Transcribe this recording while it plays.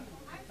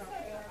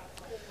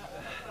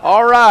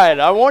All right,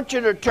 I want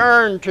you to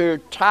turn to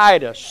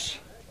Titus.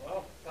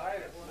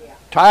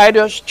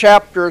 Titus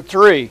chapter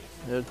 3.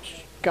 It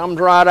comes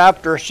right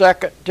after 2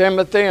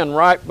 Timothy and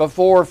right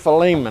before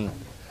Philemon.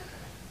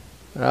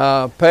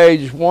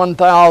 Page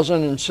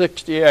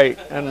 1068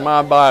 in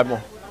my Bible.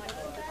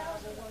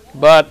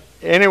 But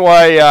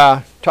anyway,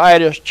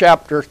 Titus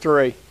chapter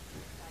 3.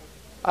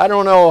 I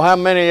don't know how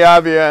many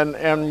of you,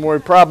 and we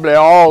probably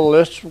all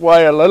this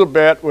way a little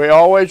bit, we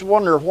always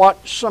wonder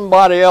what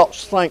somebody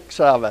else thinks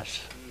of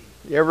us.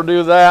 You ever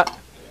do that?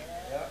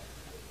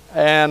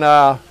 And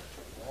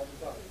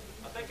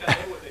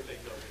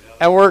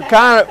and we're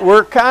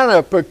kind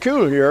of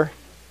peculiar.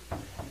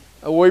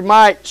 We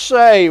might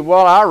say,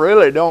 well, I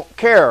really don't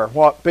care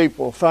what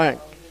people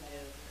think.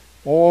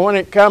 Well, when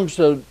it comes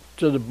to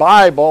the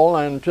Bible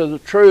and to the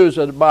truths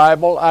of the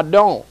Bible, I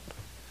don't.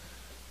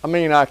 I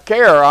mean, I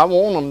care. I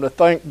want them to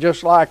think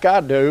just like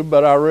I do,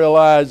 but I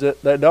realize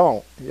that they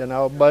don't, you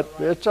know. But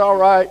it's all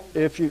right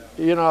if you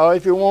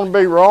want to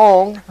be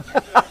wrong.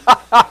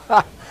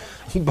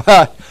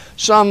 But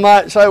some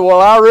might say,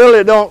 well, I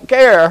really don't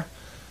care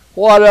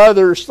what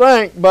others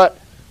think, but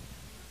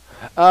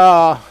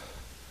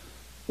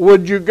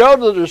would you go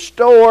to the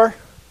store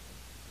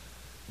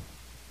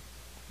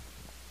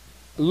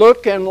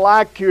looking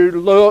like you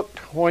looked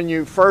when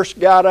you first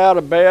got out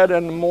of bed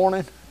in the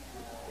morning?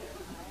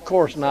 Of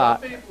course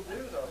not. Some people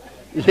do,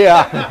 though.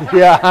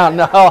 Yeah, I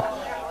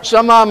know.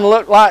 Some of them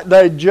look like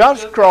they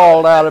just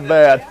crawled out of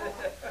bed.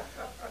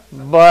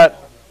 But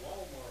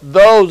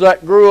those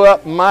that grew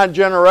up in my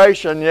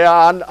generation,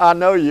 I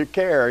know you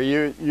care.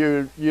 You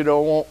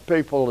don't want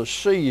people to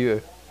see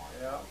you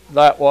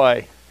that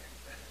way.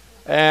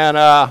 And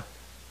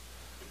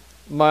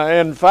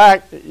in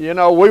fact, we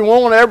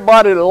want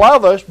everybody to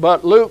love us,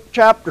 but Luke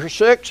chapter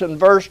 6 and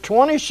verse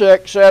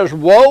 26 says,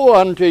 "Woe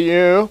unto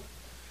you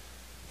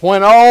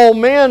when all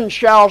men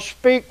shall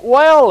speak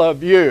well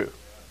of you,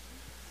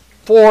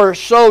 for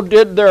so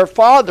did their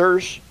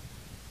fathers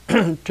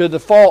to the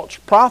false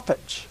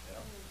prophets."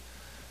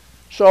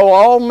 So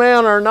all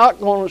men are not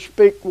going to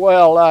speak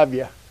well of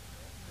you.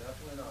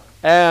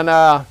 And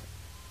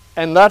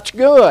that's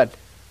good.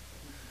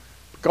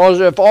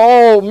 Because if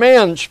all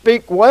men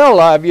speak well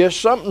of you,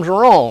 something's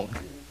wrong.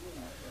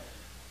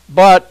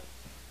 But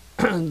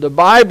the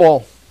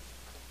Bible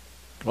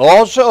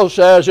also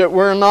says that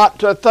we're not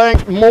to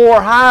think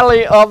more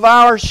highly of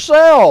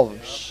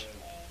ourselves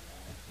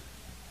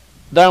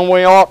than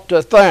we ought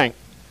to think.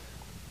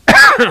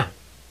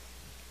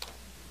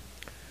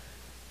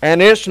 And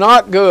it's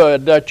not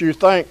good that you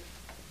think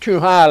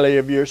too highly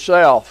of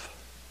yourself.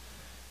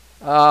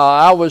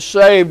 I was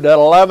saved at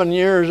 11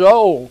 years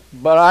old,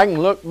 but I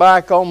can look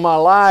back on my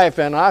life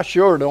and I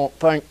sure don't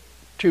think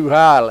too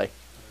highly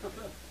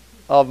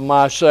of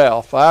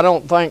myself. I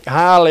don't think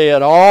highly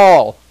at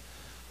all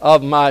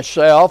of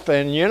myself.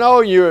 And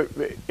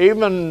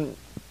even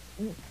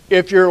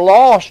if you're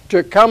lost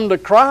to come to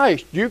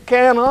Christ, you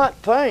cannot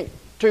think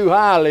too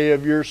highly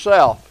of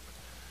yourself.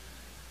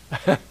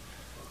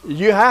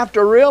 You have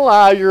to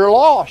realize you're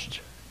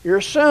lost. You're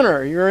a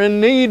sinner. You're in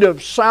need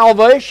of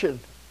salvation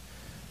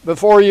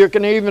before you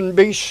can even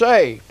be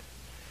saved.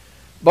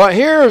 But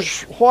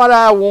here's what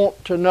I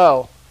want to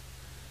know.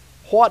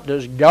 What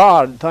does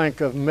God think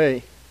of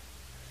me?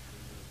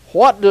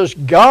 What does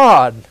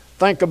God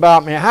think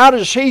about me? How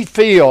does He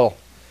feel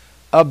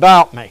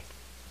about me?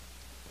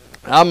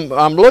 I'm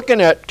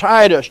looking at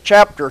Titus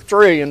chapter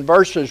 3 and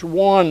verses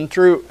 1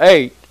 through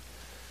 8,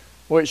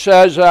 which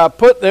says,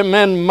 "Put them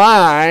in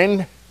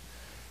mind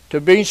to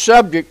be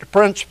subject to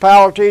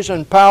principalities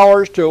and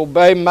powers, to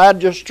obey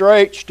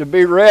magistrates, to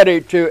be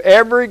ready to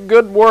every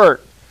good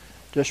work,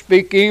 to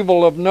speak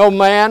evil of no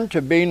man,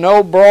 to be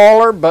no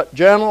brawler, but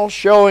gentle,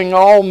 showing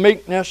all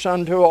meekness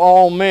unto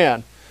all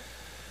men.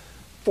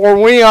 For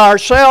we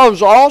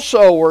ourselves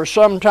also were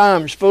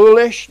sometimes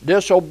foolish,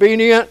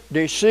 disobedient,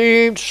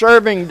 deceived,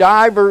 serving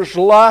divers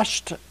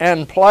lusts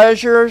and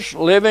pleasures,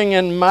 living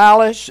in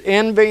malice,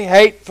 envy,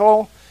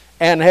 hateful,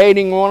 and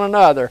hating one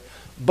another.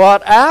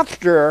 But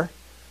after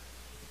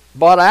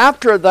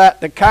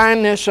that the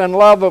kindness and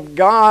love of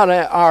God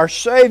our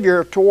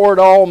Savior toward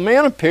all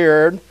men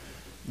appeared,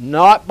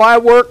 not by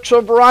works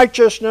of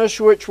righteousness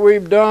which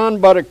we've done,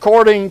 but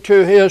according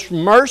to His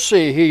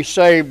mercy He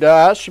saved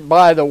us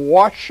by the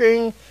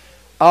washing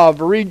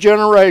of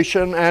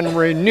regeneration and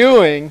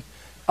renewing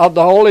of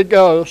the Holy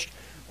Ghost,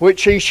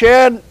 which He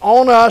shed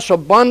on us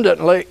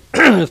abundantly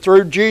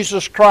through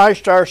Jesus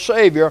Christ our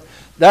Savior,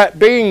 that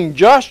being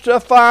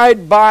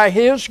justified by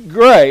His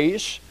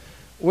grace,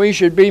 we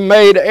should be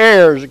made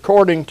heirs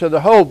according to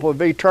the hope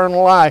of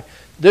eternal life.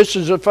 This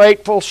is a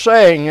faithful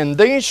saying, and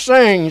these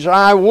things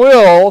I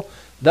will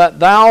that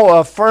thou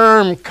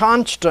affirm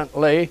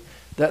constantly,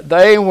 that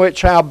they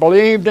which have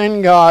believed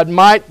in God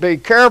might be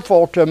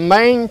careful to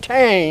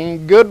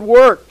maintain good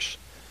works.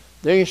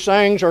 These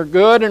things are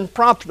good and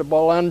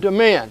profitable unto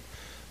men."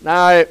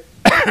 Now,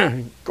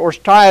 of course,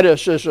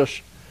 Titus is a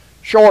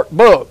short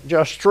book,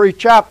 just 3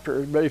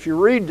 chapters, but if you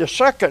read the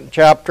second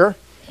chapter,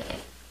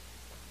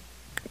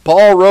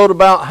 Paul wrote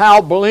about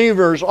how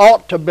believers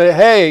ought to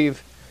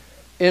behave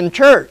in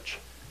church.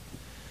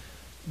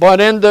 But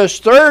in this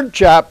third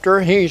chapter,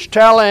 he's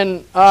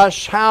telling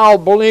us how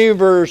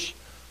believers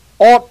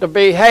ought to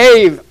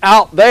behave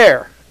out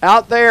there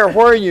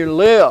where you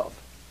live.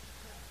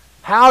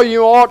 How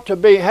you ought to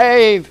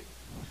behave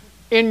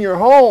in your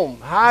home,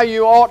 how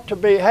you ought to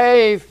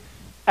behave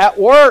at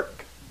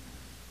work,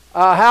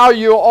 how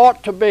you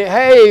ought to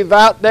behave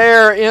out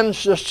there in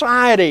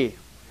society,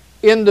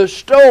 in the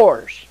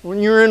stores, when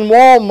you're in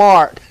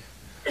Walmart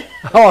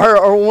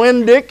or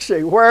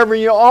Winn-Dixie, wherever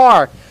you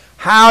are,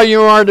 how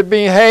you are to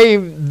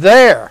behave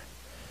there.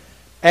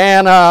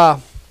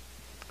 And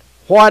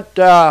what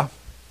God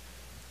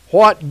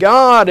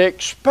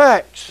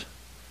expects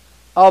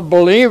of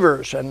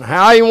believers and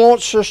how He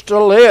wants us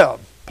to live.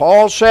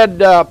 Paul said,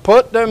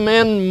 put them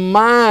in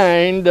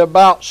mind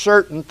about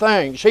certain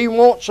things. He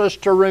wants us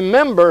to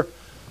remember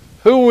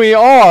who we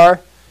are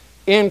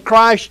in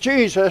Christ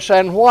Jesus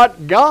and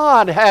what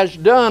God has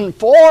done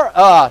for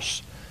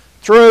us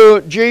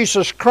through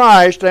Jesus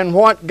Christ and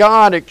what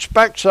God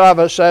expects of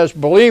us as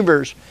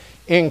believers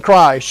in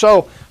Christ.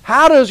 So,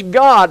 how does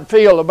God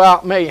feel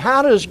about me?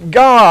 How does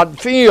God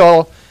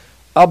feel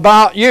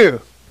about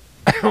you?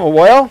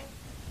 Well,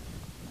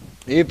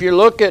 if you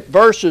look at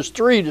verses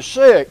 3 to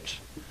 6,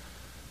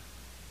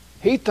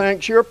 He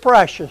thinks you're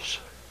precious.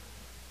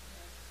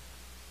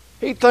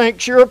 He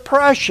thinks you're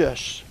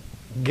precious.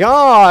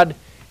 God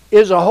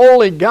is a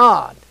holy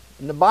God.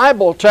 And the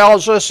Bible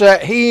tells us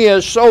that He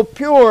is so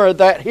pure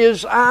that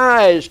His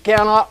eyes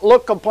cannot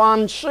look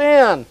upon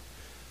sin.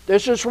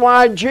 This is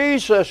why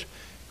Jesus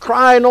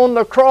cried on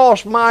the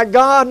cross, my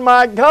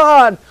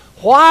God,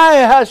 why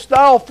hast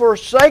Thou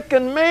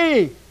forsaken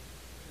me?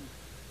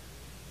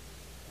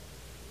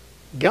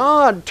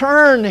 God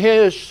turned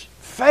His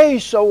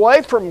face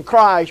away from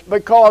Christ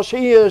because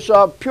He is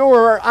of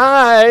pure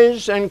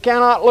eyes and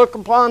cannot look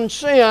upon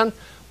sin.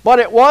 But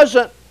it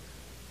wasn't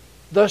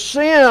the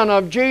sin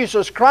of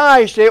Jesus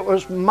Christ, it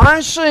was my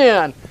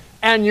sin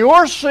and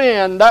your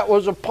sin that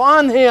was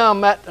upon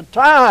Him at the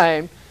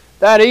time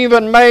that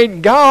even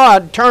made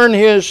God turn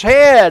His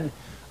head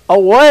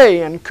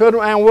away and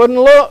wouldn't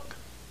look.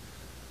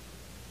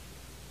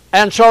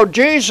 And so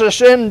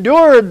Jesus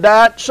endured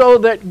that so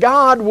that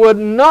God would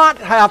not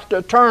have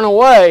to turn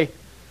away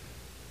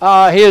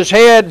His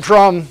head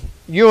from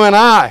you and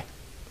I.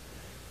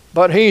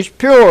 But He's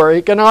pure.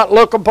 He cannot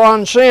look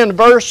upon sin.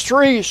 Verse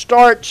 3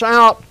 starts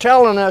out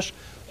telling us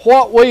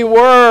what we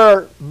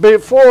were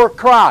before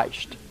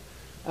Christ.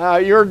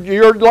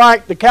 You're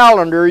like the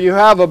calendar. You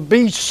have a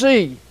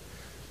BC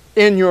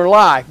in your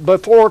life,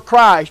 before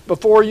Christ,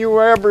 before you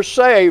were ever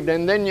saved.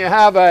 And then you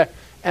have an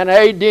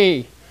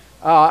AD.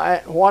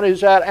 What is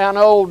that?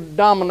 Anno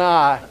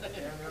Domini.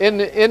 In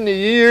the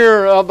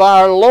year of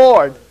our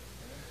Lord.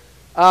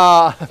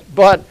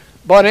 But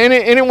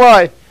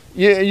anyway,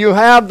 you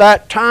have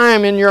that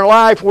time in your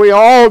life. We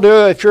all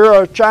do. If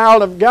you're a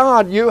child of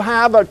God, you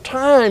have a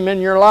time in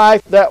your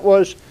life that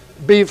was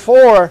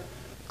before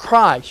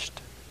Christ.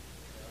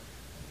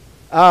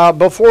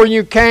 Before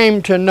you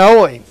came to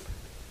know Him.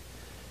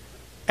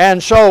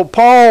 And so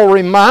Paul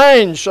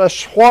reminds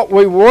us what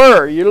we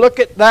were. You look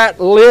at that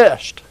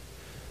list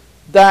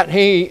that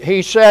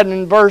he said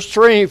in verse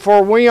 3,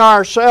 for we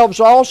ourselves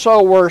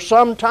also were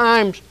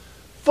sometimes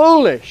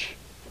foolish.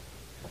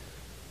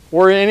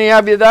 Were any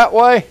of you that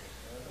way?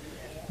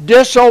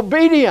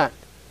 Disobedient,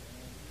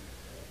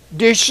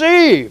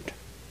 deceived,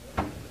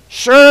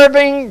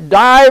 serving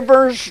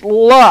divers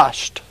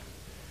lusts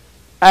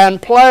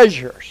and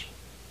pleasures.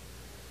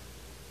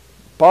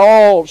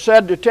 Paul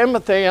said to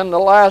Timothy, in the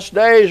last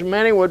days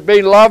many would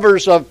be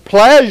lovers of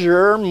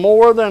pleasure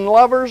more than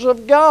lovers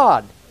of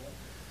God.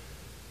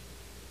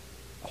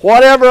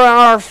 Whatever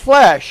our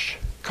flesh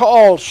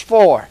calls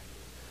for.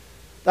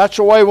 That's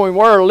the way we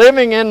were,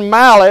 living in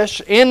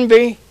malice,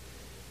 envy,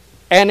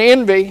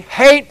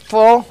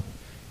 hateful,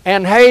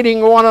 and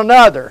hating one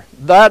another.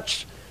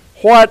 That's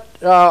what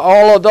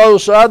all of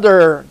those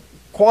other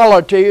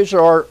qualities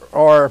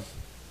or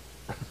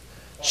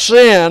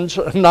sins,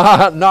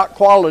 not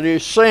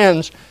qualities,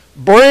 sins,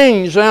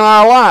 brings in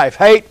our life.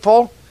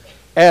 Hateful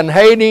and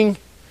hating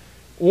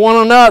one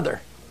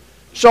another.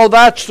 So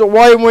that's the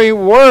way we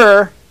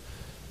were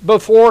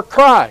before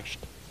Christ.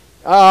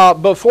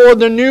 Before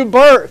the new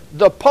birth,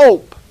 the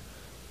Pope,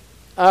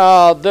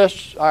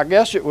 I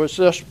guess it was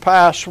this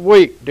past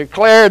week,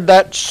 declared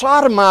that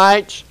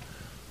sodomites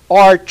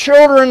are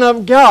children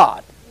of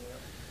God.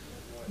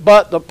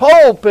 But the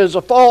Pope is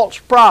a false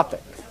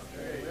prophet.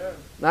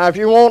 Now, if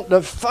you want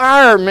to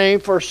fire me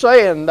for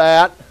saying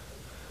that,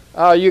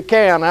 you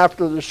can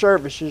after the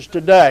services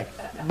today.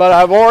 But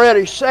I've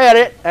already said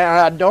it, and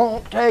I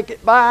don't take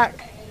it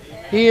back.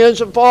 He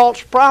is a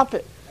false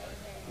prophet.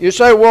 You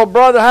say, well,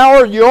 Brother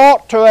Howard, you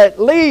ought to at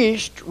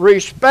least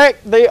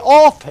respect the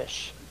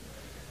office.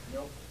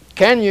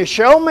 Can you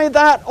show me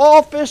that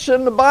office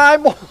in the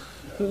Bible?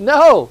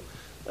 No.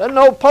 There's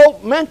no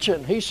Pope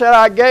mentioned. He said,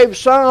 I gave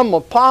some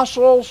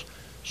apostles,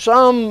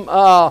 some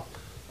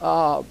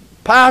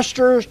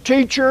pastors,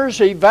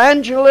 teachers,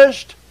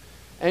 evangelists,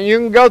 And you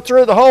can go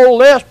through the whole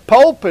list.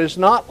 Pope is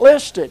not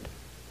listed.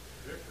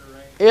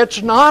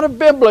 It's not a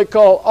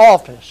biblical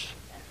office.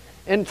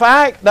 In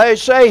fact, they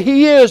say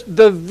he is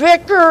the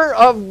vicar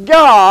of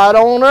God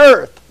on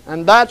earth.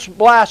 And that's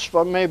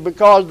blasphemy,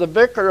 because the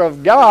vicar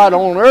of God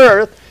on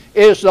earth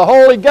is the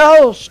Holy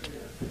Ghost.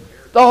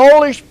 The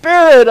Holy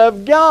Spirit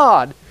of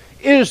God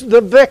is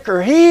the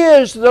vicar. He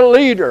is the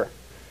leader.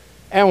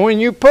 And when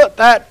you put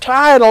that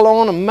title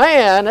on a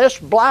man, it's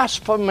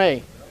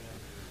blasphemy.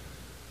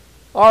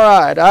 All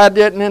right, I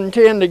didn't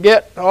intend to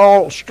get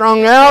all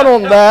strung out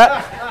on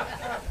that.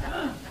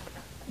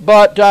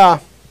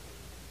 But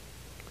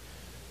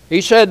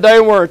he said they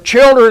were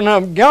children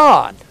of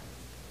God.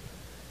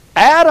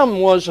 Adam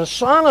was a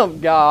son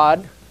of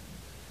God,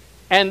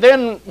 and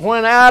then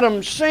when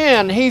Adam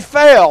sinned, he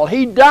fell.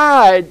 He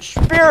died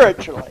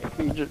spiritually.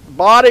 He's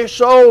body,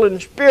 soul,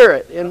 and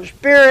spirit. In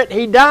spirit,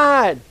 he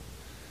died.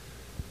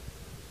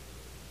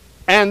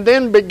 And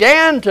then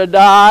began to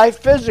die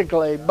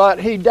physically, but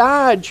he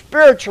died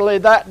spiritually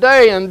that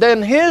day. And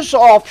then his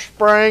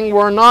offspring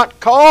were not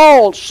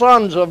called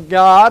sons of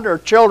God or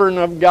children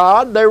of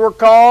God. They were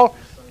called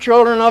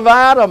children of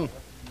Adam,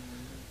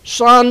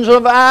 sons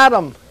of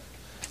Adam.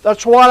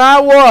 That's what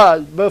I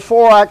was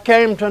before I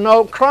came to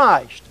know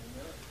Christ.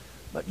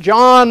 But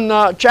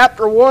John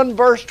chapter 1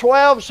 verse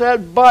 12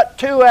 said, "But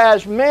to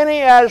as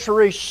many as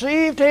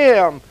received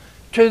him,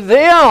 to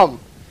them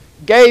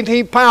gave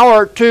he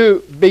power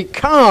to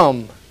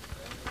become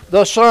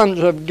the sons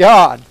of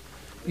God."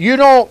 You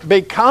don't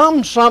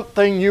become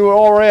something you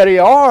already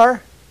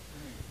are.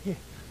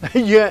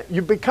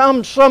 You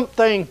become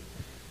something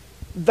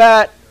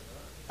that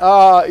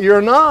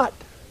you're not.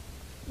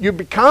 You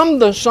become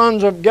the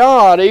sons of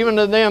God, even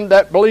to them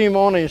that believe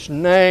on his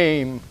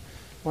name.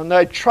 When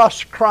they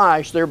trust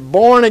Christ, they're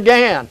born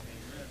again.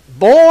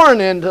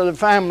 Born into the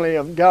family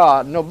of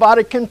God.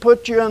 Nobody can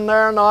put you in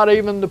there, not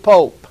even the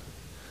Pope.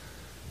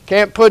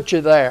 Can't put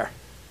you there.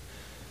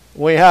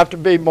 We have to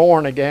be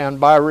born again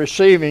by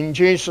receiving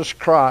Jesus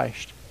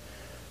Christ.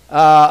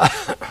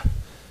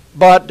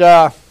 But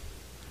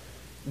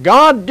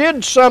God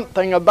did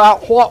something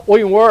about what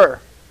we were.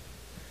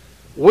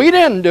 We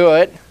didn't do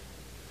it.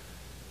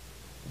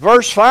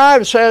 Verse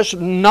 5 says,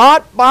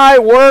 "Not by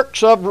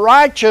works of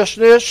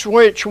righteousness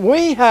which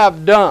we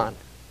have done,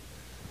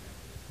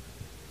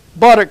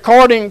 but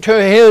according to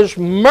his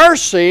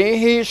mercy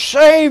he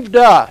saved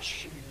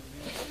us."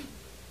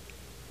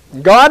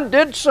 God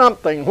did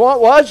something.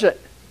 What was it?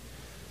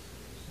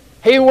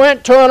 He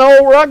went to an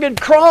old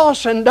rugged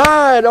cross and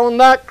died on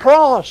that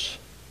cross.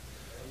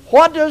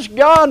 What does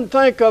God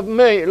think of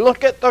me?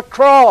 Look at the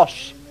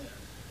cross.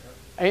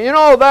 And you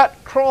know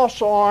that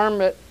cross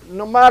arm,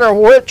 no matter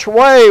which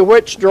way,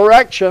 which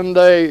direction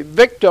the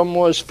victim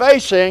was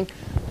facing,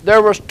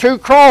 there was two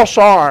cross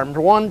arms,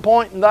 one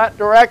pointing that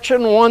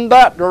direction, one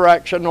that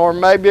direction, or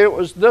maybe it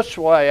was this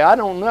way, I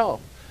don't know.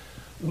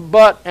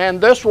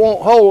 And this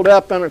won't hold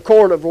up in a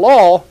court of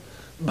law,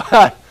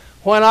 but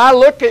when I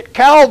look at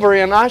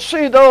Calvary and I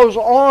see those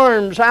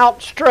arms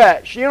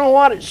outstretched, you know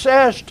what it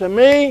says to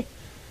me?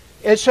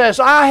 It says,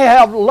 "I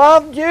have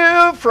loved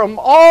you from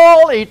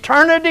all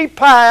eternity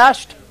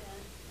past,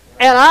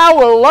 and I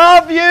will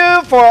love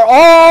you for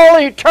all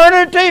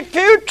eternity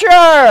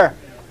future."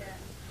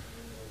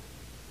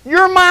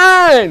 You're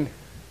mine.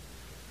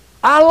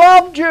 I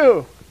loved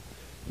you.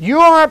 You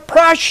are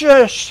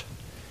precious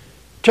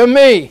to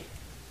me.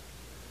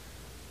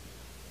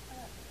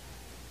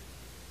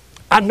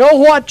 I know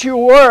what you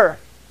were.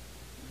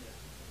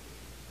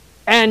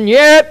 And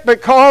yet,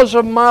 because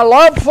of my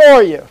love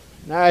for you.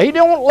 Now, he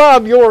don't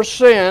love your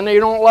sin. He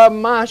don't love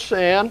my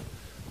sin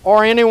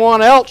or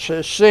anyone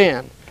else's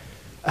sin.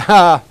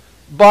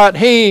 But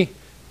he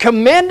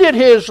commended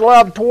his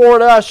love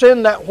toward us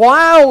in that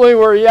while we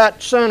were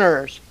yet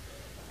sinners,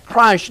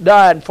 Christ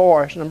died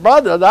for us. And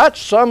brother,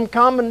 that's some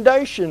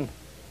commendation.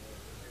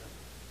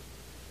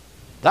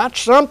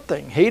 That's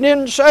something. He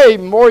didn't say,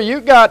 "Boy,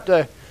 you got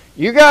to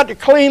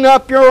clean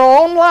up your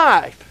own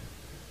life.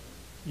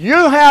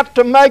 You have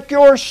to make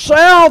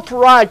yourself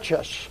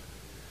righteous."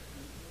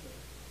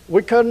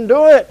 We couldn't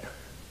do it.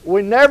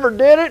 We never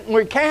did it, and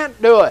we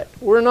can't do it.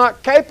 We're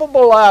not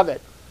capable of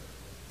it.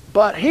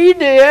 But he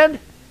did.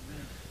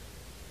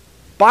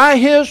 By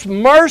his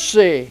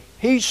mercy,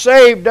 he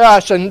saved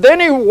us, and then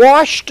he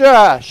washed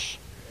us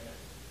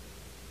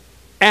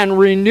and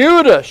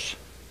renewed us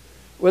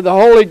with the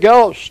Holy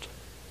Ghost.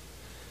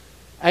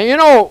 And you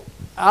know,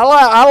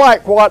 I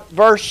like what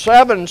verse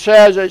 7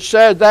 says. It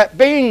says that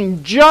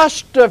being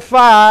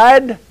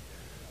justified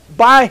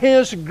by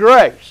his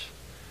grace.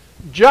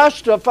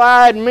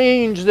 Justified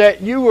means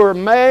that you were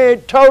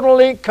made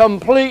totally,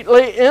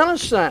 completely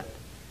innocent.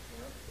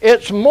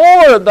 It's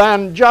more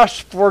than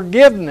just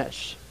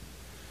forgiveness.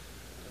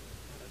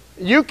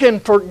 You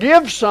can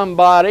forgive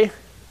somebody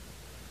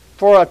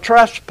for a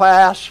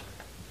trespass,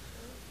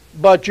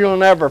 but you'll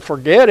never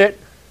forget it.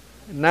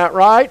 Isn't that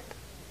right?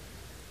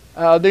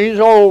 These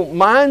old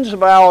minds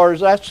of ours,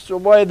 that's the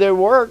way they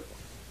work.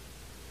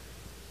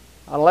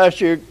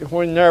 Unless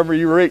whenever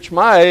you reach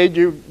my age,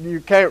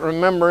 you can't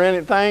remember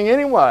anything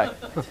anyway.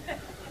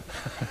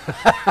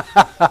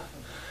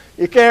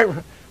 You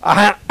can't.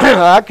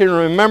 I can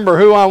remember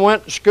who I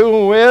went to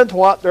school with,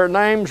 what their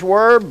names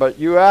were, but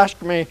you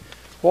asked me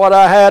what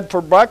I had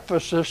for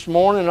breakfast this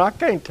morning, I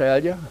can't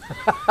tell you.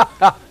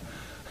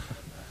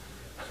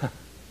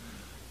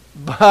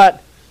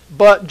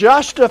 But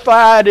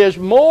justified is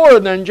more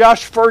than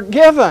just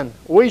forgiven.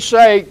 We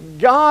say,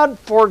 God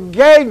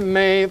forgave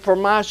me for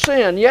my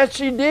sin. Yes,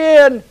 He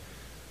did,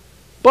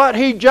 but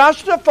He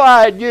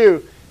justified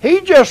you.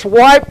 He just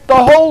wiped the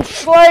whole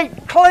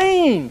slate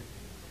clean.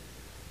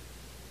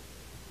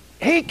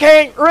 He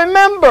can't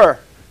remember.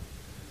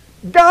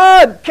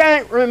 God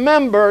can't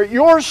remember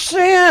your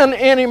sin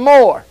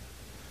anymore.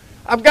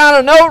 I've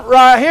got a note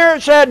right here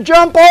that said,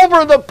 jump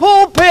over the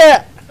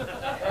pulpit.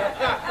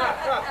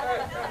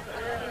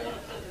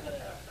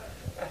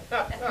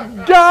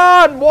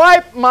 God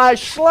wiped my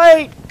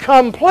slate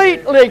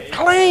completely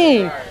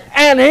clean,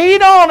 and He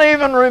don't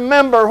even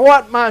remember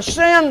what my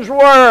sins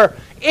were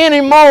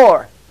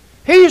anymore.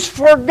 He's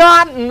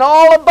forgotten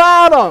all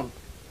about them.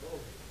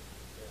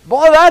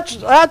 Boy,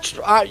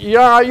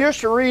 I used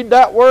to read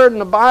that word in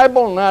the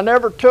Bible, and I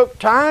never took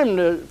time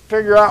to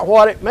figure out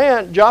what it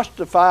meant,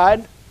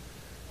 justified.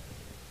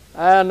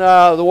 And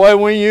the way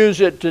we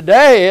use it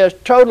today is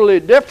totally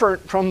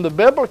different from the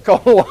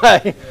biblical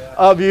way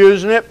of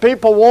using it.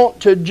 People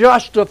want to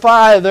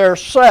justify their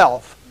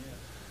self.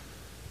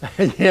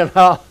 You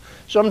know,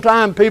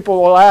 sometimes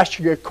people will ask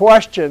you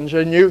questions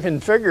and you can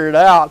figure it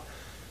out.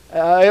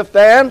 If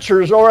the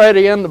answer is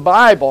already in the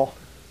Bible,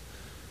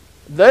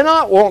 they're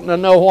not wanting to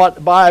know what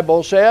the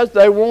Bible says.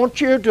 They want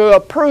you to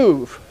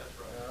approve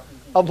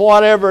of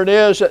whatever it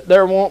is that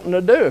they're wanting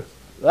to do.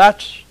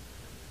 That's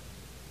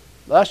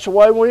the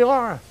way we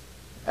are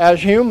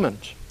as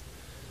humans.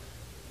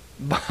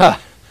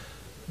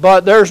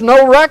 But there's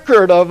no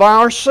record of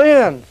our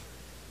sin.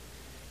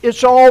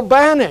 It's all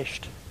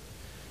banished.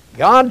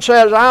 God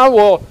says, I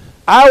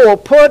will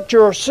put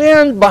your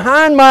sins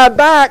behind my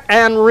back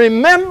and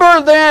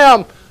remember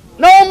them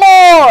no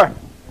more.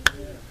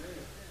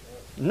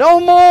 No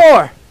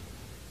more.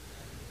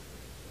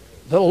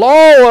 The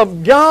law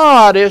of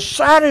God is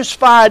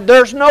satisfied.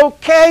 There's no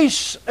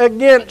case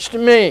against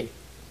me.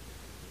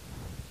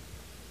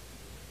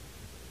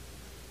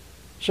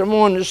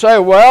 Someone to say,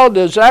 well,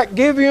 does that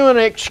give you an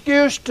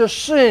excuse to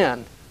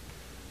sin?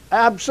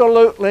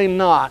 Absolutely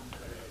not.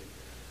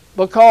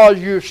 Because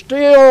you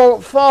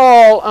still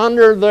fall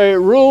under the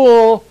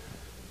rule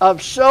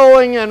of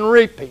sowing and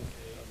reaping.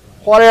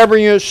 Whatever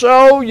you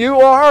sow, you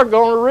are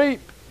going to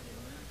reap.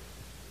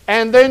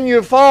 And then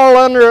you fall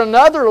under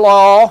another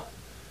law,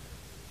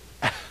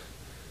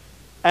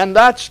 and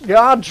that's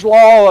God's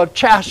law of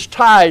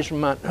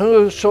chastisement.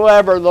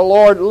 Whosoever the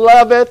Lord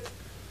loveth,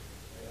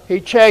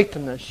 He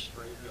chasteneth.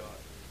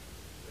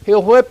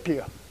 He'll whip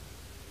you.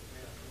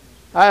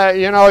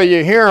 You know,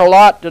 you hear a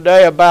lot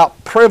today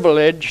about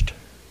privileged,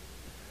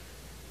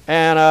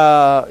 and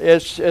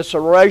it's a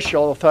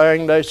racial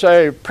thing. They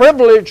say,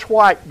 privileged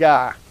white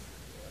guy.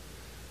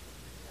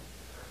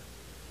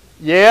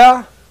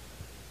 Yeah,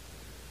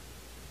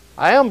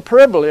 I am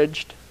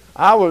privileged.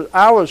 I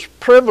was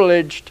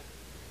privileged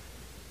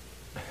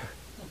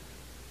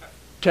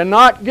to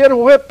not get a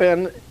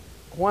whipping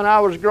when I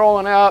was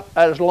growing up,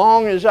 as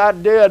long as I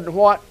did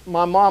what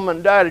my mom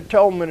and daddy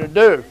told me to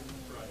do.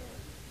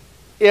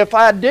 If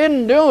I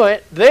didn't do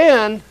it,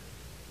 then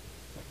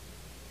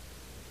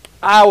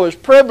I was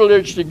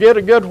privileged to get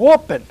a good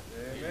whooping.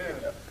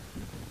 Amen.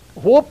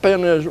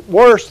 Whooping is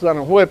worse than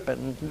a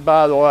whipping,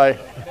 by the way.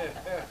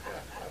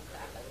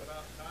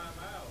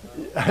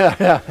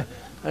 I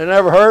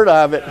never heard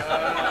of it.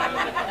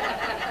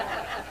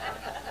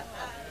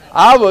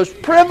 I was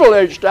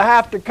privileged to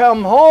have to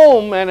come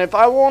home, and if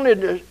I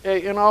wanted to,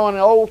 you know, in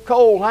an old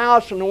cold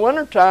house in the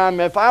wintertime,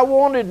 if I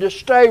wanted to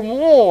stay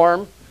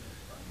warm,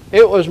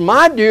 it was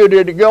my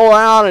duty to go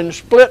out and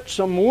split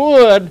some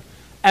wood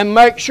and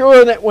make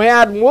sure that we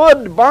had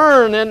wood to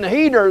burn in the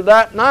heater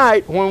that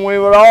night when we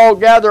would all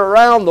gather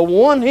around the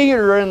one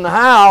heater in the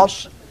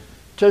house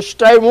to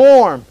stay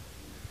warm.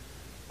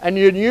 And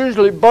you'd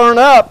usually burn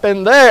up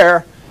in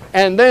there,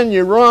 and then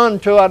you run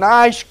to an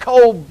ice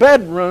cold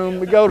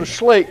bedroom to go to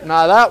sleep.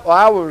 Now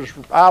I was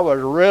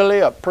really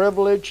a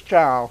privileged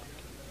child.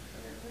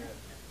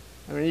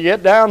 I mean, you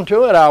get down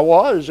to it, I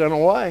was in a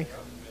way.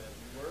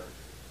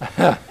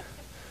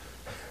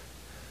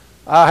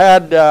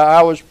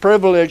 I was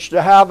privileged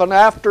to have an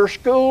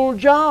after-school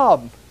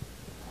job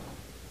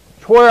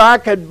where I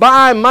could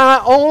buy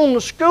my own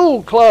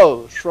school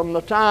clothes from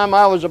the time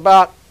I was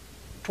about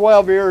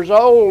 12 years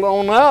old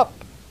on up.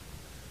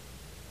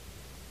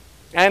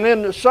 And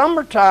in the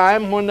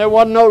summertime, when there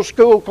wasn't no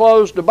school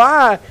clothes to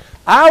buy,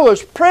 I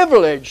was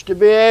privileged to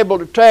be able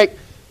to take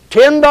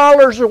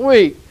 $10 a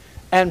week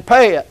and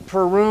pay it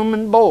for room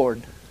and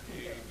board.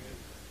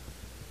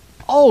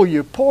 Oh,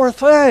 you poor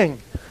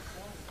thing.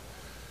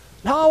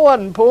 No, I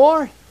wasn't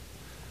poor.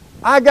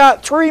 I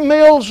got 3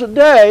 meals a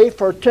day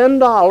for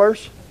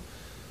 $10.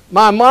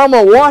 My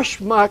mama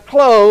washed my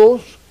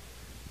clothes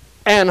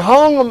and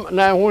hung them.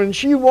 Now, when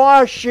she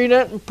washed, she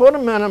didn't put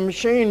them in a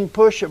machine and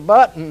push a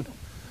button.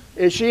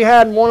 She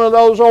had one of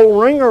those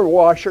old wringer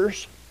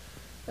washers,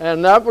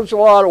 and that was a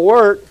lot of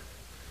work.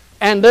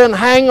 And then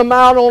hang them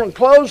out on a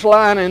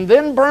clothesline and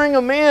then bring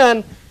them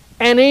in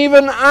and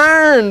even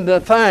iron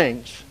the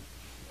things.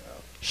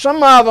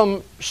 Some of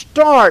them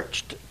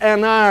starched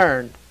and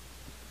ironed.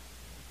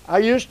 I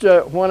used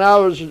to, when I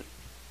was a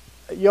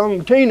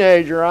young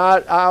teenager,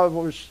 I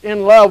was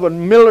in love with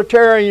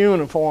military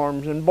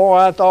uniforms. And boy,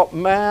 I thought,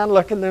 man,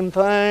 look at them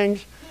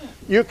things.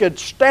 You could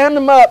stand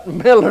them up in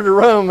the middle of the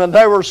room and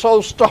they were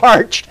so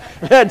starched,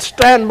 they'd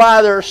stand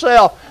by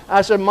themselves.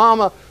 I said,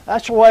 Mama,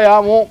 that's the way I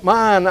want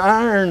mine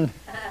ironed,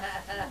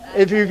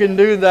 if you can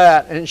do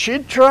that. And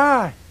she'd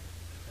try.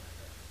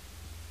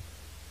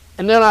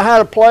 And then I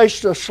had a place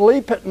to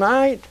sleep at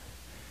night.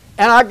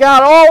 And I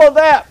got all of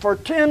that for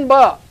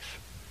 $10.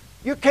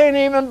 You can't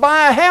even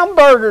buy a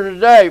hamburger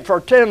today for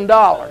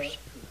 $10.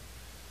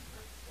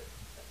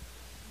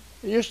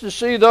 I used to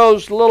see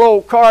those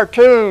little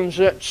cartoons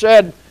that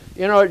said,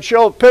 you know, it'd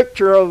show a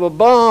picture of a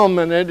bum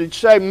and it'd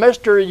say,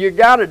 Mister, you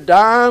got a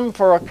dime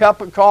for a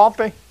cup of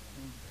coffee?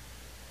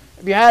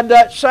 If you had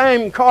that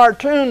same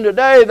cartoon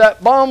today,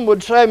 that bum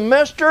would say,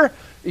 Mister,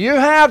 you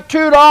have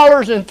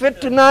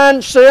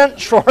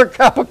 $2.59 for a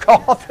cup of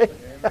coffee.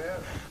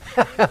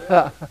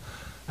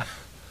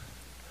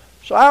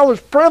 So I was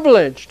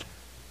privileged.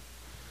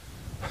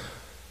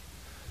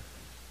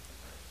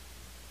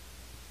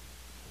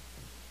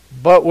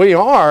 But we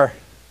are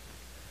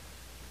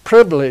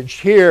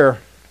privileged here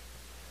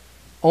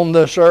on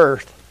this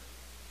earth.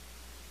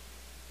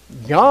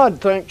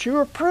 God thinks you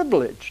are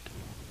privileged.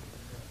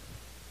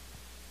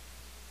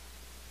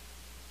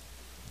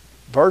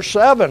 Verse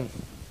 7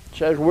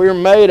 says, we're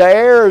made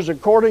heirs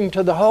according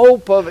to the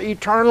hope of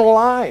eternal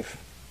life.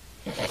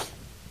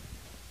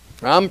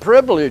 I'm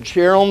privileged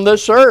here on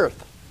this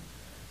earth.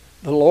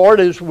 The Lord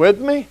is with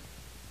me.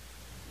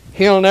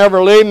 He'll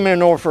never leave me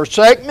nor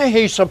forsake me.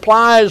 He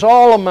supplies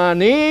all of my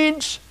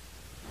needs.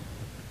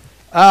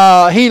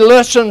 He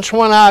listens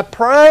when I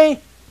pray.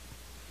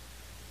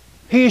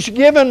 He's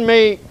given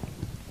me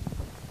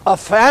a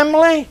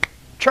family,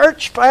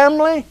 church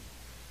family,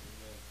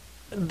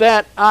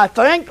 that I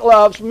think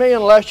loves me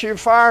unless you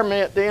fire me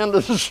at the end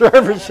of the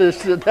services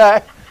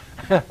today.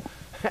 And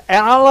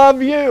I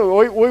love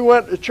you. We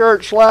went to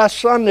church last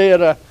Sunday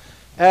at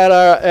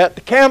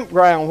the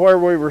campground where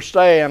we were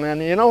staying,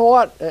 and you know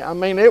what? I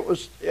mean, it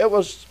was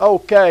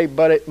okay,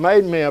 but it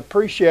made me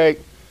appreciate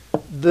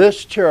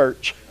this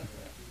church.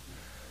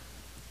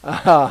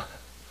 I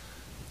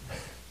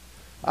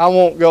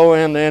won't go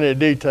into any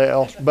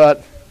details,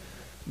 but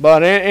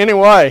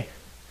anyway,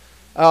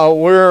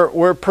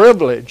 we're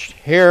privileged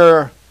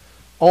here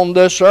on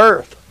this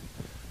earth,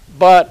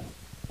 but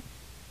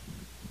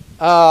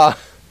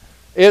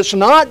it's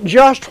not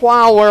just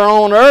while we're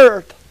on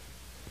earth.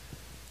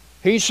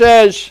 He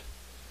says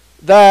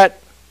that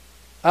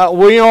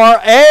we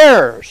are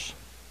heirs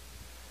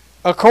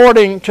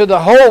according to the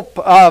hope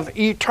of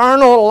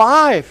eternal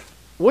life.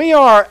 We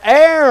are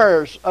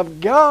heirs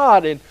of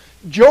God and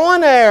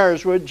joint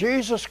heirs with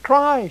Jesus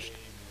Christ.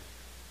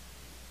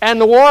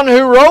 And the one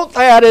who wrote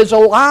that is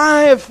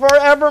alive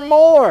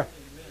forevermore.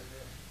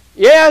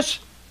 Yes,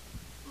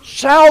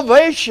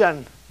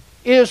 salvation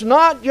is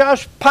not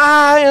just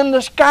pie in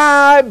the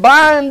sky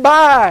by and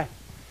by.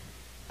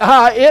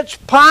 It's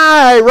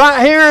pie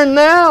right here and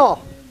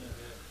now.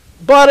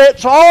 But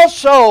it's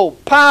also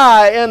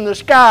pie in the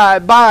sky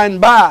by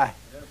and by.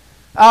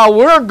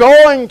 We're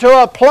going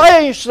to a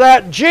place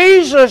that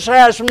Jesus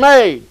has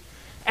made.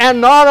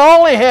 And not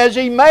only has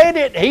He made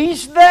it,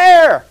 He's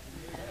there.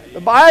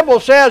 The Bible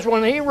says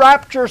when He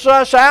raptures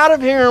us out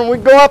of here and we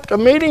go up to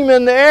meet Him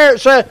in the air,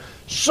 it says,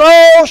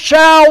 so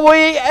shall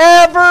we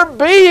ever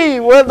be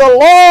with the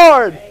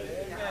Lord.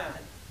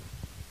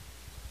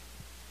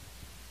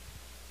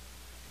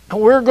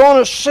 And we're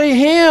going to see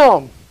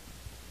Him.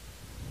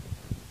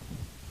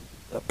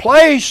 The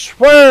place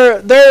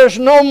where there's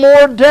no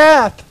more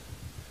death,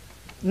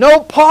 no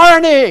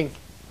parting,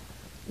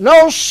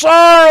 no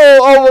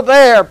sorrow over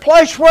there. A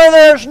place where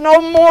there's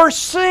no more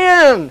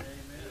sin.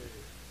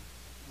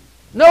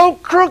 No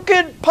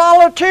crooked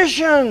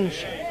politicians.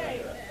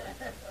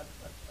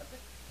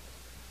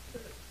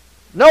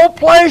 No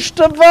place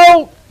to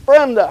vote,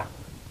 Brenda.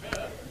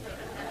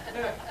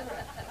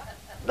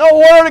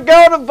 Nowhere to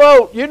go to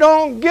vote. You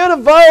don't get a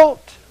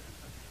vote.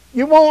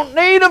 You won't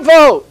need a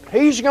vote.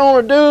 He's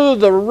going to do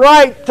the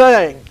right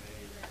thing.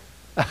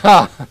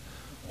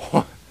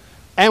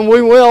 And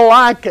we will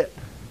like it.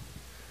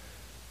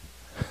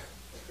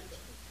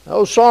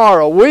 No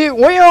sorrow. We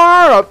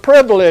are a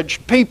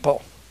privileged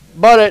people.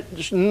 But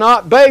it's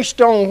not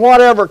based on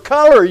whatever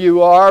color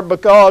you are,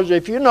 because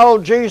if you know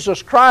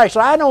Jesus Christ,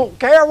 I don't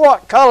care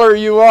what color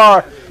you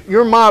are.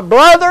 You're my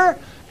brother,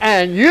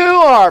 and you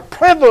are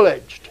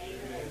privileged.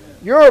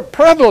 You're a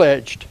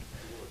privileged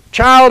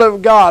child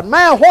of God.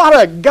 Man,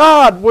 what a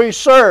God we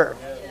serve.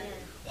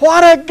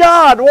 What a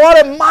God,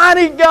 what a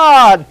mighty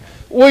God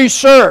we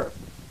serve.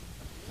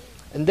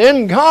 And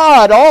then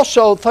God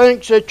also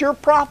thinks that you're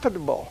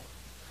profitable.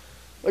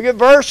 Look at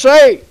verse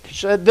 8. He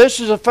said, "This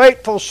is a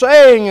faithful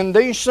saying, and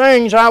these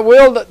things I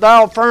will that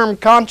thou affirm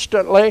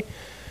constantly,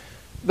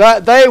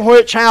 that they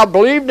which have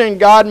believed in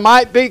God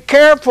might be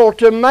careful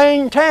to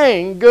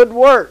maintain good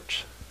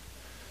works."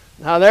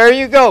 Now there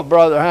you go,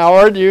 Brother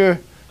Howard. You've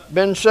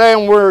been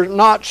saying we're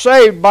not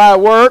saved by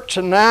works,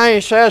 and now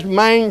he says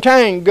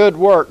maintain good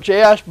works.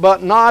 Yes,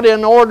 but not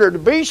in order to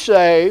be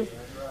saved.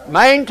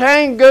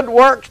 Maintain good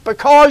works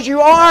because you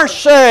are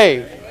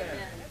saved.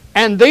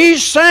 And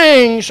these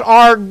things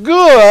are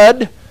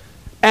good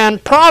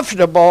and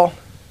profitable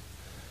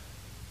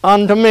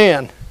unto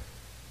men.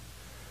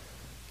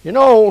 You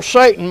know,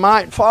 Satan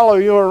might follow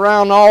you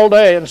around all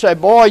day and say,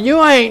 "Boy,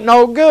 you ain't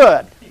no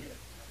good."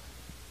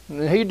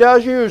 And he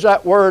does use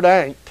that word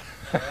ain't.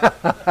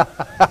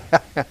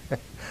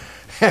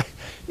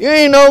 You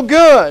ain't no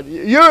good.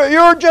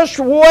 You're just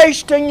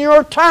wasting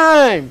your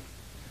time.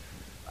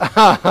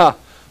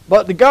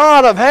 But the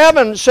God of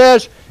heaven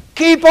says,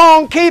 keep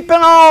on keeping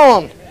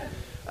on.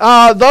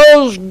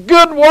 Those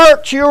good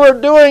works you are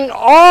doing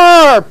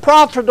are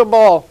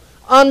profitable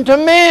unto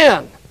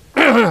men.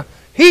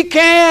 He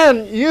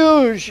can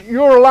use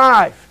your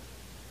life.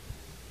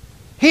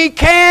 He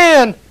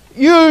can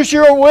use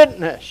your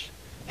witness.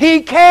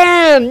 He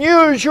can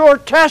use your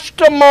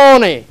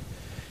testimony.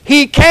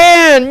 He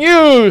can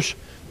use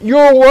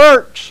your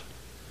works.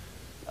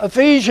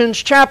 Ephesians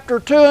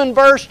chapter 2 and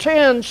verse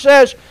 10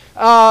 says,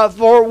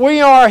 "For we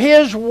are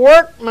His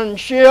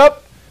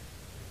workmanship."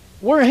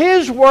 We're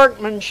His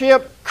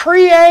workmanship,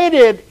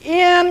 created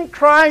in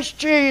Christ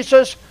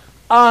Jesus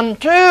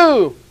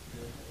unto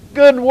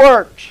good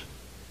works.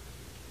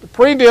 The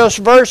previous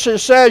verse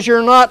says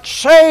you're not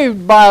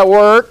saved by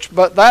works,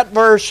 but that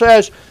verse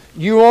says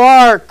you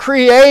are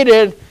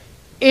created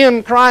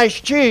in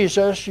Christ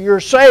Jesus. You're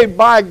saved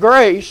by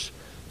grace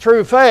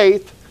through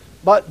faith,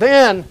 but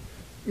then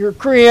you're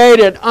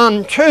created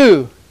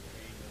unto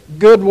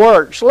good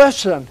works.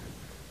 Listen,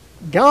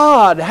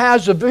 God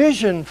has a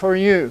vision for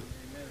you.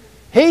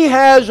 He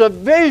has a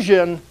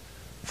vision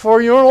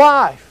for your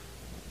life.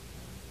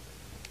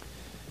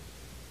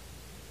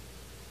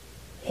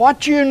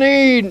 What you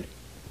need,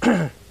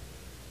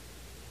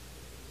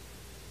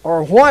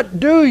 or what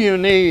do you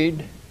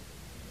need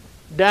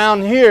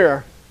down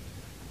here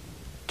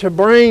to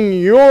bring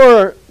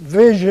your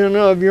vision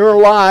of your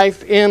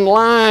life in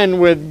line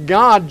with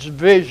God's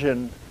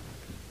vision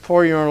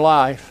for your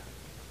life?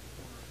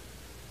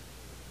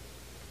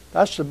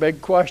 That's the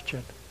big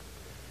question.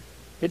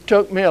 It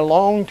took me a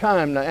long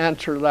time to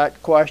answer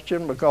that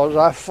question because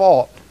I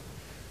fought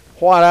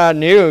what I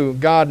knew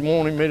God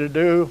wanted me to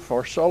do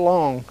for so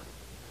long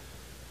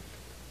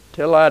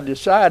till I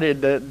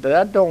decided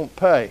that don't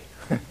pay.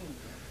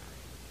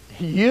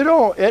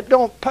 It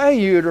don't pay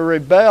you to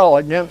rebel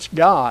against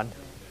God.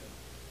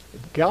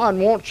 If God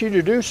wants you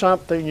to do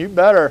something, you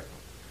best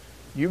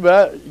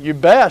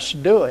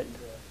do it.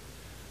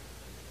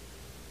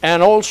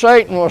 And old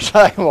Satan will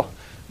say, "Well,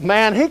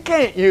 man, he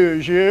can't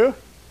use you.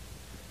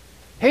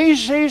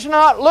 He's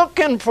not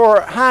looking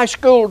for high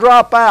school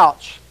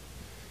dropouts.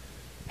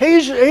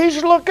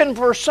 He's looking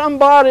for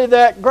somebody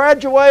that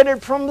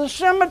graduated from the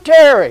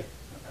cemetery.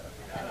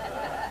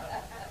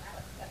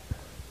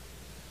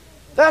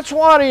 That's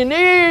what he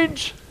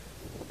needs.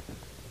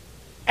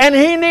 And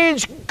he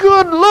needs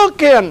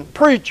good-looking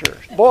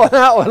preachers." Boy,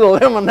 that would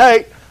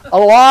eliminate a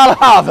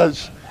lot of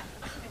us.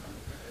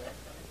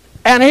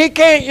 And he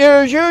can't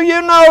use you.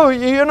 You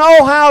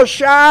know how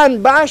shy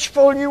and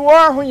bashful you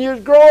were when you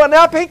was growing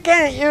up. He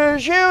can't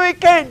use you. He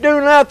can't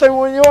do nothing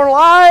with your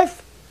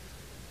life.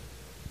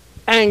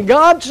 And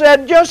God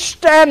said, "Just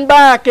stand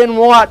back and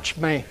watch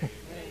me.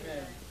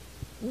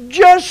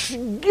 Just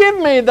give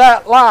me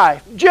that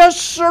life.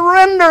 Just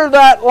surrender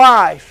that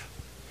life.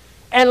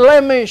 And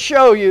let me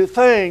show you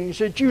things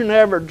that you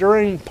never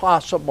dreamed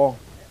possible."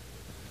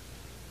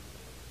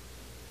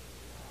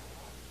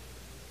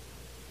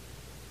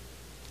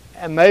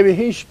 And maybe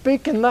He's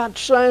speaking that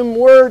same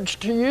words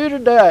to you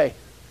today.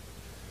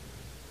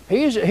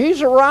 He's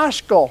a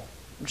rascal.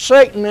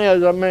 Satan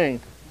is, I mean.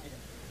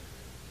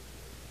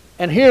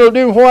 And he'll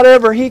do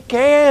whatever he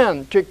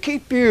can to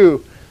keep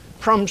you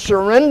from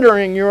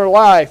surrendering your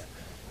life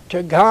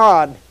to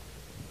God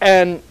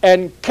and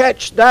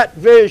catch that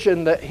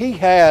vision that He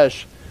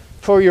has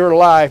for your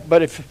life.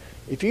 But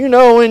if you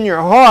know in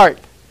your heart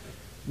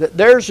that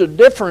there's a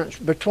difference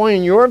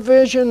between your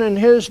vision and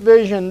His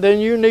vision, then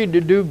you need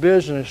to do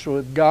business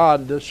with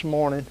God this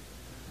morning.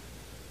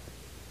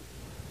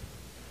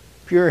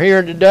 If you're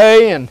here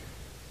today and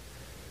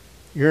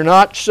you're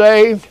not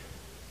saved,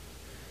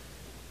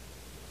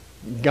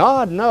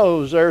 God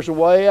knows there's a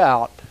way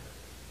out.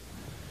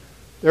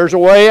 There's a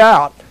way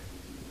out.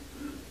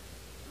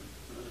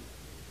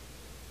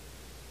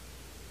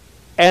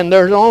 And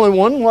there's only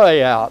one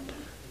way out.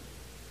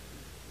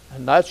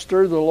 And that's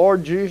through the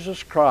Lord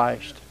Jesus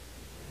Christ.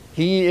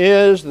 He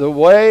is the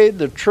way,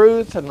 the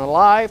truth, and the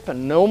life,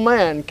 and no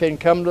man can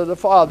come to the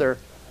Father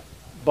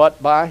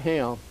but by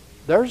Him.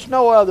 There's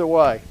no other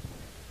way.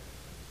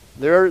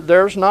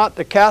 There's not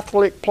the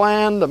Catholic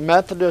plan, the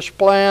Methodist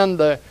plan,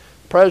 the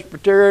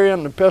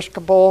Presbyterian, the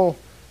Episcopal,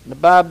 the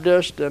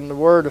Baptist, and the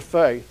Word of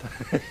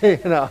Faith.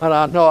 And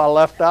I know I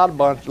left out a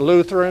bunch.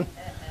 Lutheran,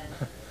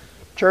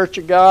 Church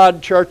of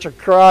God, Church of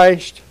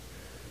Christ.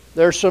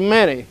 There's so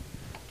many,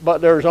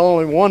 but there's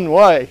only one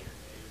way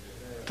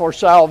for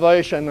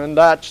salvation, and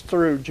that's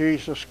through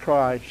Jesus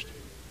Christ.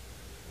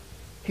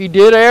 He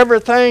did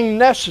everything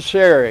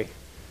necessary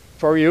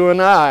for you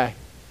and I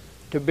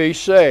to be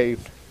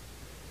saved.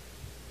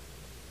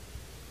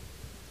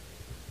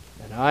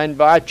 And I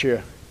invite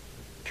you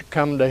to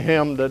come to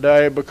Him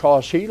today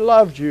because He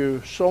loves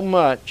you so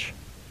much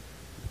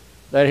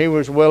that He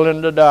was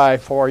willing to die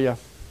for you.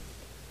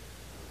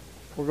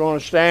 We're going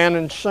to stand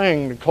and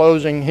sing the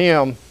closing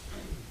hymn.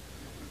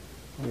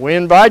 We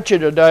invite you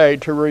today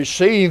to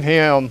receive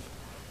Him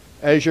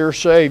as your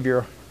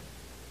Savior.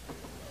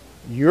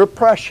 You're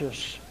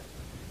precious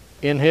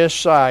in His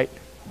sight.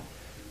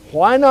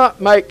 Why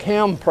not make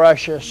Him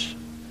precious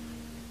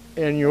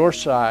in your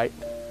sight?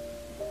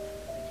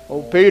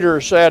 Well, Peter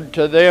said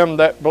to them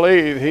that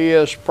believe, He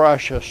is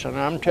precious. And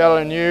I'm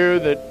telling you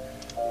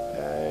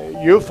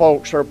that you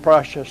folks are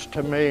precious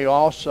to me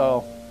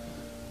also.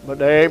 But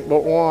there ain't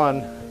but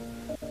one,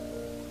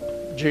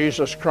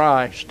 Jesus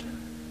Christ.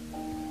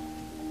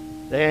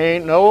 There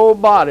ain't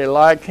nobody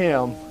like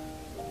Him.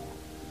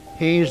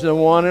 He's the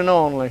one and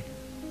only.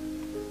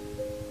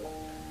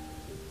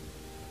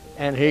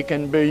 And He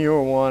can be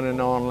your one and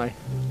only.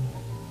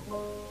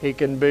 He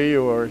can be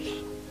yours.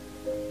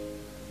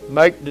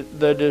 Make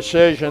the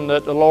decision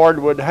that the Lord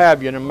would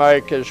have you to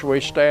make as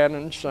we stand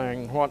and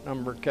sing. What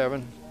number,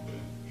 Kevin?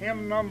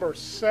 Hymn number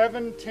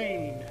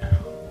 17.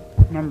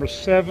 Number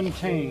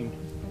 17.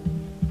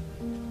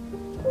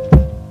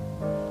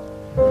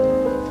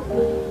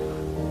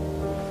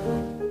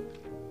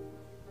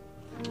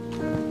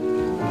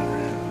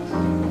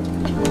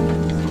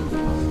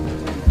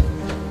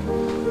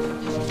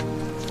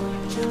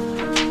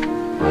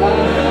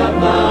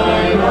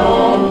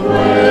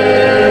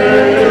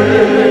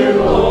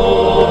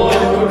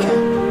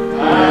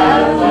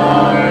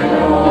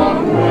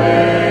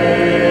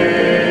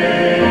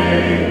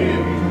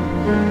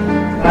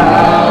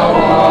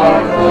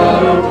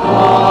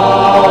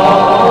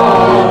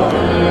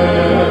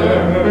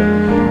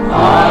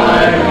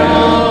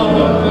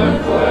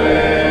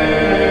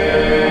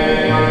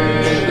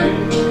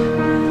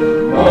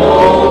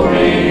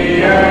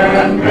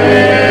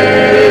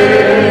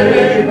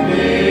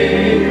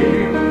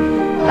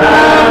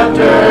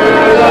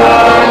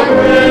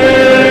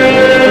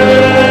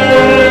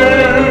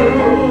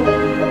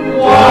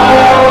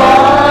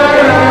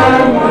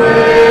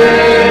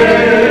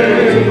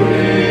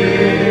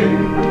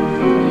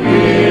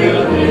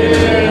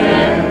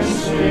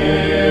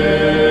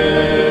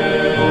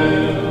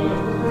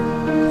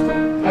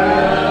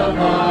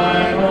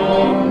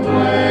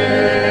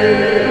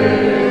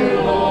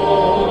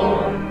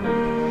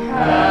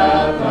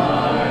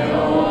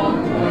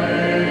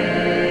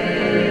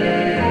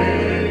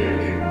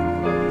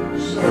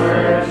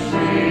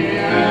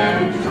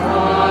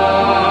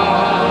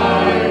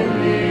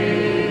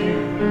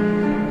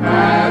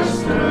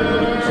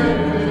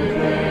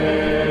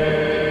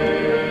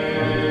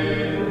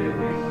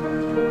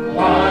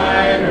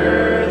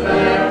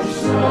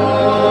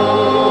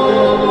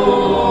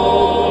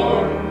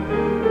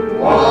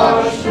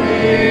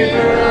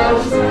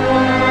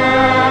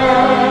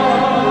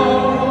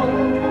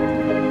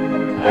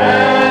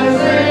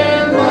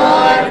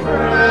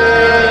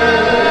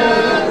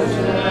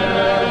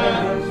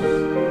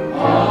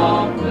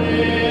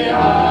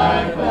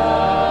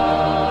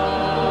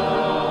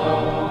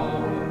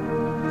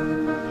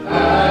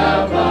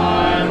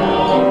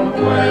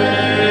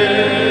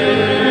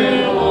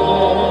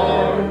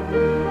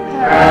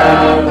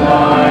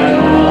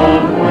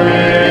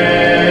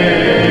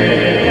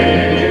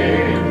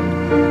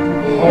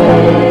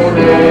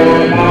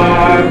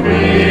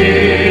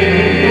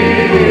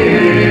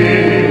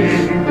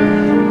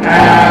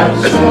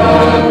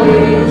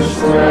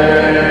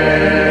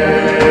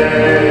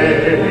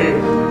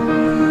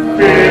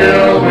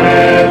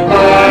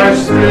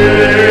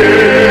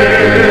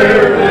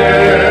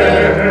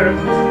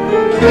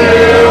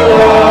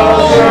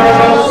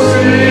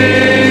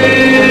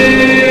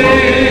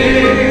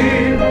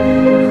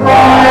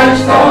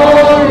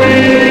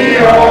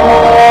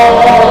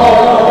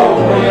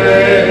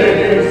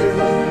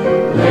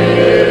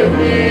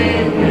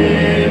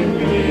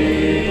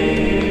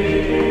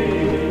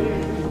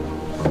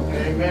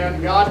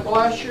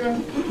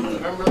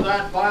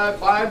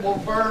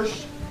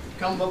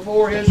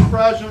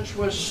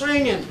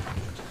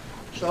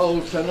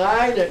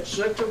 Tonight at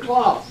 6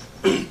 o'clock,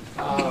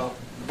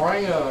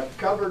 bring a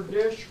covered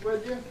dish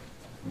with you,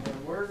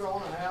 and we're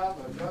going to have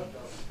just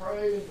a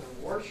praise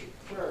and worship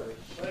service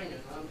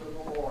singing unto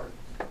the Lord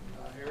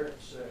here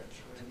at 6.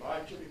 We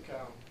invite you to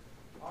come.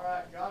 All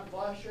right, God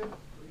bless you.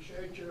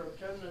 Appreciate your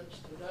attendance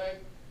today.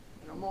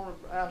 And I'm going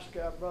to ask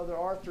Brother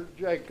Arthur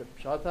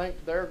Jacobs. I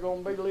think they're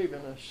going to be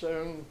leaving us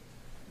soon.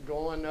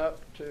 going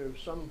up to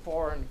some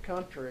foreign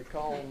country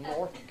called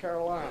North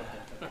Carolina.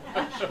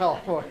 So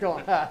we're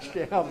going to ask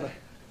him to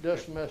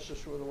dismiss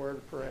us with a word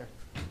of prayer.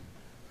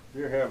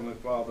 Dear Heavenly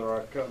Father,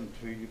 I come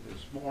to you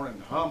this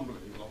morning humbly,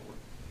 Lord,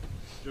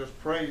 just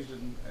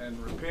praising and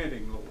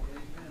repenting, Lord.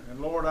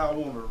 And Lord, I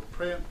want to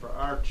repent for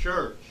our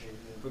church,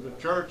 for the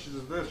churches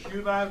of this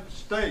United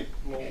States,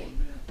 Lord,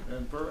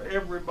 and for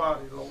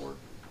everybody, Lord.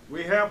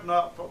 We have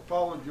not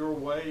followed your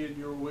way and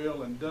your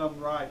will and done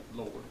right,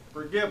 Lord.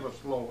 Forgive us,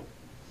 Lord.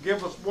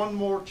 Give us one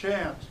more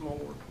chance,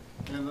 Lord.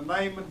 In the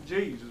name of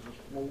Jesus,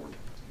 Lord.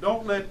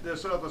 Don't let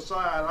this other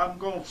side, I'm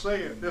going to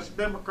say it, this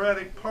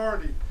Democratic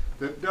Party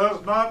that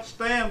does not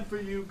stand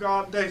for you,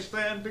 God, they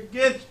stand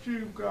against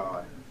you,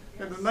 God.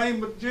 In the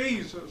name of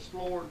Jesus,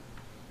 Lord.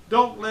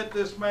 Don't let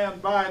this man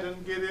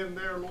Biden get in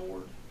there,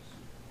 Lord.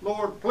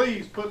 Lord,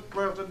 please put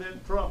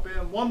President Trump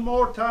in one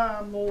more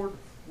time, Lord.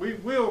 We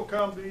will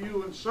come to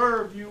you and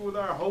serve you with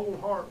our whole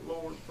heart,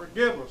 Lord.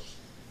 Forgive us.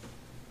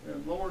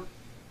 And Lord,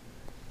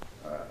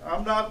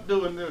 I'm not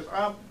doing this.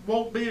 I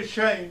won't be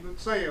ashamed of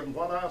saying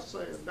what I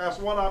said. That's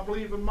what I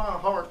believe in my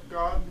heart,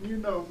 God, and you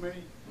know me.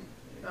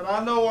 And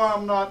I know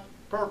I'm not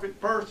a perfect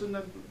person,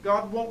 and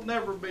God won't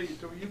never be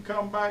till you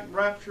come back and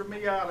rapture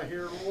me out of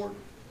here, Lord.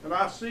 And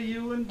I see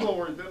you in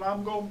glory, then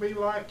I'm going to be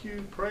like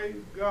you. Praise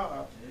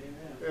God.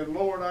 Amen. And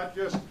Lord,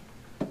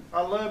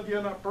 I love you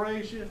and I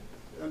praise you.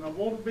 And I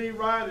want to be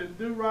right and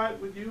do right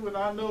with you. And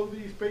I know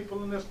these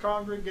people in this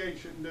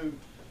congregation do.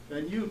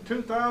 And you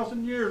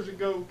 2,000 years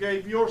ago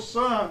gave your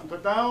son to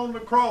die on the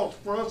cross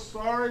for us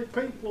sorry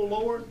people,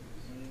 Lord.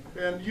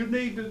 And you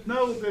need to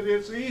know that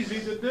it's easy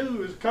to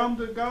do is come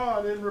to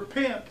God and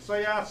repent.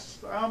 Say,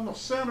 I'm a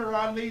sinner.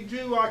 I need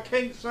you. I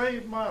can't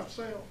save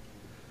myself.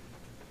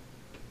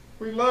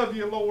 We love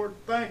you, Lord.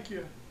 Thank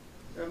you.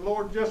 And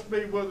Lord, just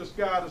be with us,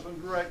 guide us,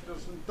 and direct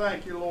us. And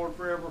thank you, Lord,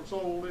 for every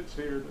soul that's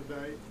here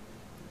today.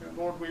 And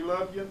Lord, we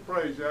love you and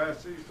praise you. I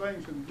ask these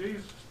things in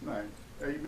Jesus' name. Amen.